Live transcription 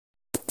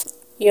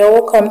You're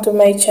welcome to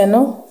my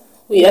channel.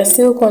 We are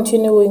still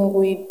continuing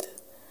with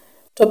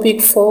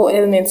topic 4,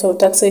 elements of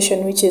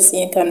taxation, which is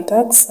income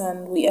tax,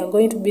 and we are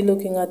going to be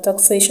looking at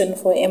taxation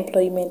for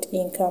employment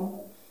income.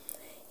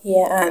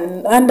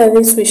 And under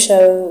this we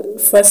shall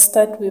first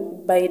start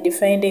by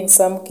defining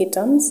some key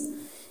terms.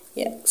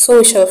 So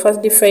we shall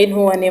first define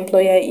who an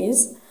employer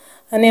is.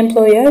 An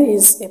employer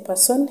is a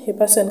person. A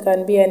person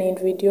can be an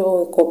individual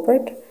or a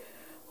corporate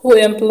who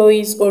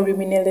employs or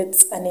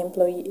remunerates an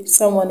employee.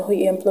 Someone who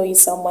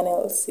employs someone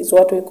else is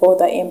what we call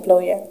the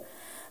employer.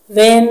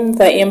 Then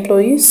the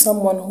employee is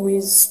someone who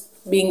is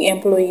being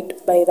employed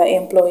by the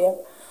employer,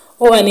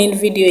 or an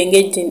individual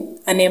engaged in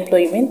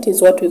unemployment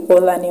is what we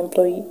call an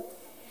employee.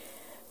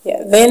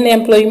 Then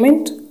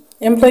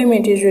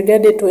employment is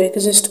regarded to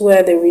exist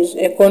where there is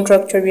a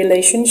contractual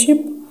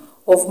relationship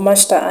of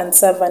master and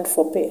servant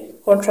for pay.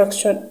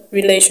 Contractual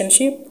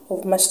relationship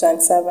of master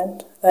and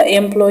servant. The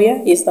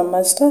employer is the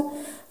master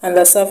and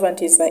the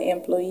servant is the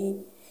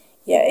employee.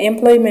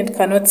 Employment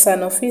connotes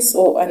an office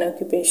or an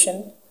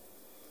occupation.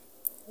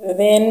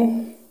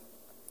 Then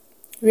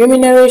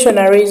remuneration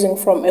arising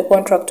from a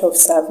contract of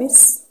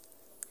service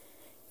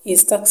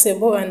is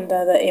taxable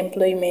under the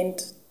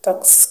employment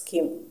tax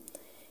scheme.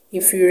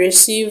 If you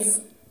receive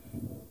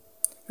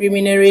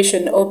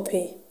remuneration or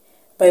pay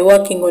by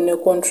working on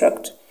a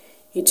contract,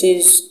 it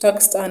is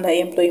taxed under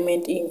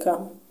employment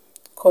income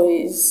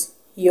because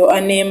you're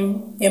an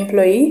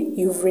employee,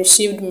 you've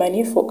received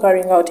money for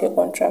carrying out a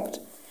contract.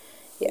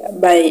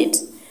 By it.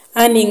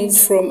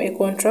 Earnings from a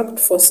contract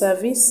for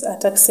service are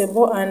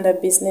taxable under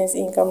business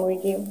income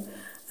regime.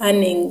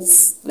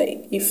 Earnings,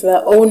 like if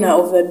the owner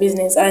of the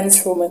business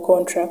earns from a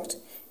contract,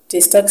 it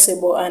is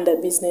taxable under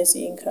business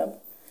income.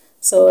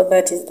 So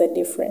that is the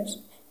difference.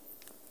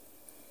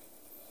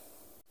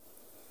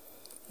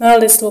 Now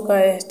let's look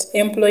at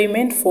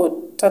employment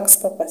for tax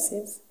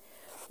purposes.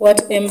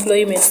 What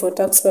employment for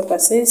tax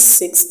purposes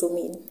seeks to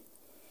mean.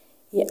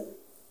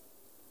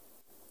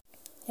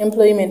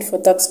 Employment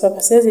for tax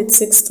purposes, it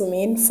seeks to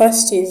mean,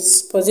 first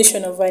is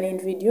position of an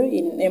individual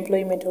in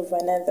employment of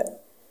another.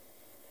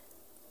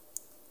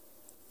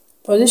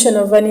 Position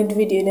of an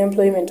individual in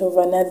employment of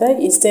another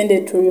is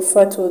tended to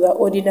refer to the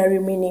ordinary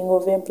meaning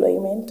of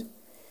employment.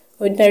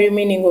 Ordinary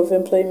meaning of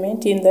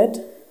employment in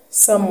that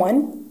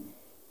someone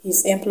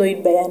is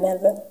employed by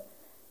another.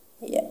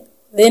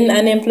 Then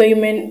an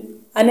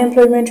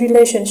employment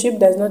relationship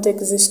does not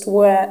exist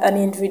where an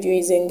individual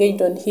is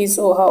engaged on his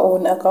or her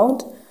own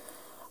account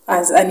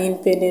as an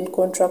independent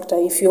contractor.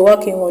 If you're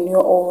working on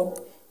your own,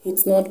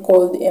 it's not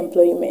called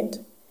employment.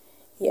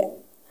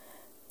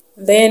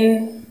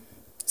 Then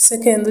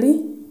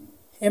secondly,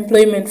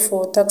 employment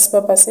for tax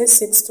purposes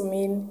seeks to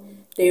mean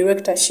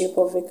directorship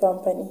of a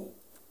company.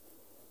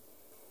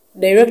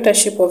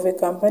 Directorship of a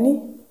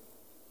company.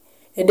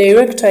 A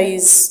director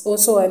is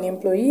also an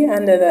employee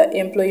under the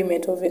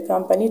employment of a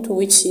company to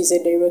which he is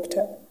a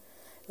director.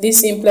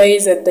 This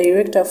implies that the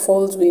director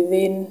falls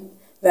within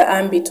the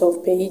ambit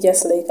of pay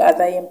just like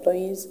other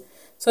employees.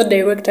 So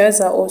directors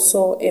are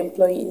also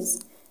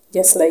employees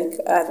just like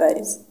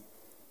others.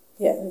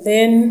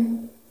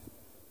 Then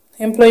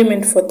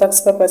employment for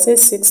tax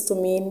purposes seeks to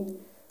mean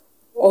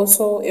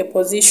also a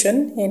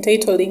position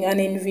entitling an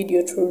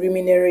individual to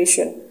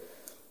remuneration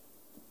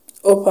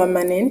or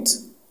permanent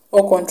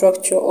or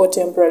contractual or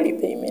temporary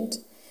payment.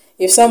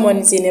 If someone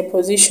is in a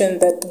position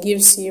that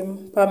gives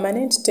him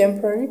permanent,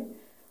 temporary,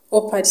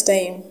 or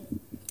part-time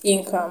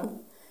income,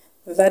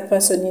 that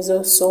person is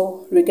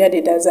also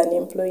regarded as an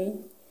employee.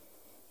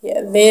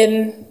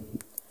 Then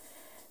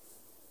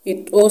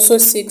it also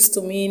seeks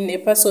to mean a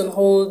person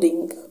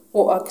holding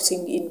or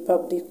acting in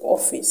public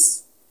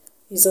office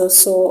is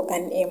also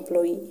an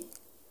employee.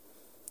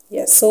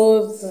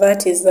 So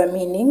that is the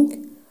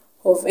meaning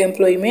of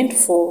employment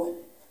for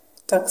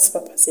tax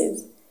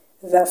purposes.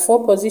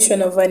 Therefore,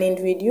 position of an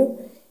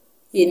individual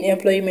in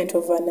employment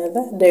of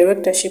another,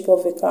 directorship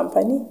of a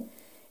company,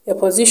 a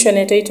position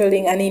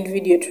entitling an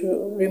individual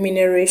to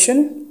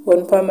remuneration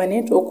on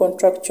permanent or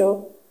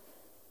contractual,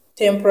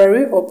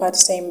 temporary or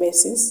part-time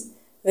basis,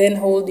 then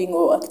holding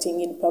or acting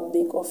in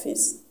public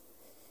office.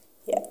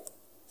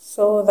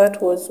 So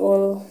that was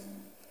all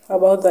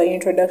about the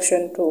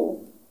introduction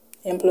to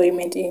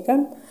employment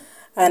income.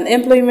 And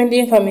employment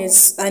income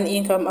is an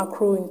income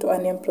accruing to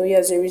an employee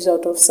as a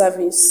result of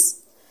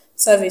services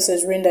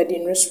rendered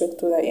in respect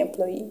to the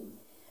employee.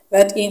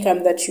 That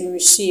income that you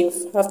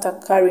receive after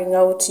carrying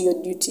out your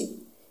duty.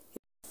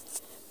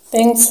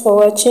 Thanks for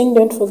watching.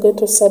 Don't forget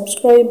to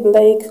subscribe,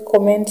 like,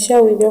 comment,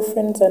 share with your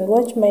friends, and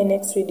watch my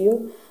next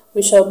video.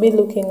 We shall be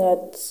looking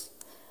at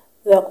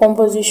the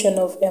composition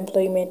of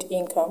employment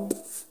income.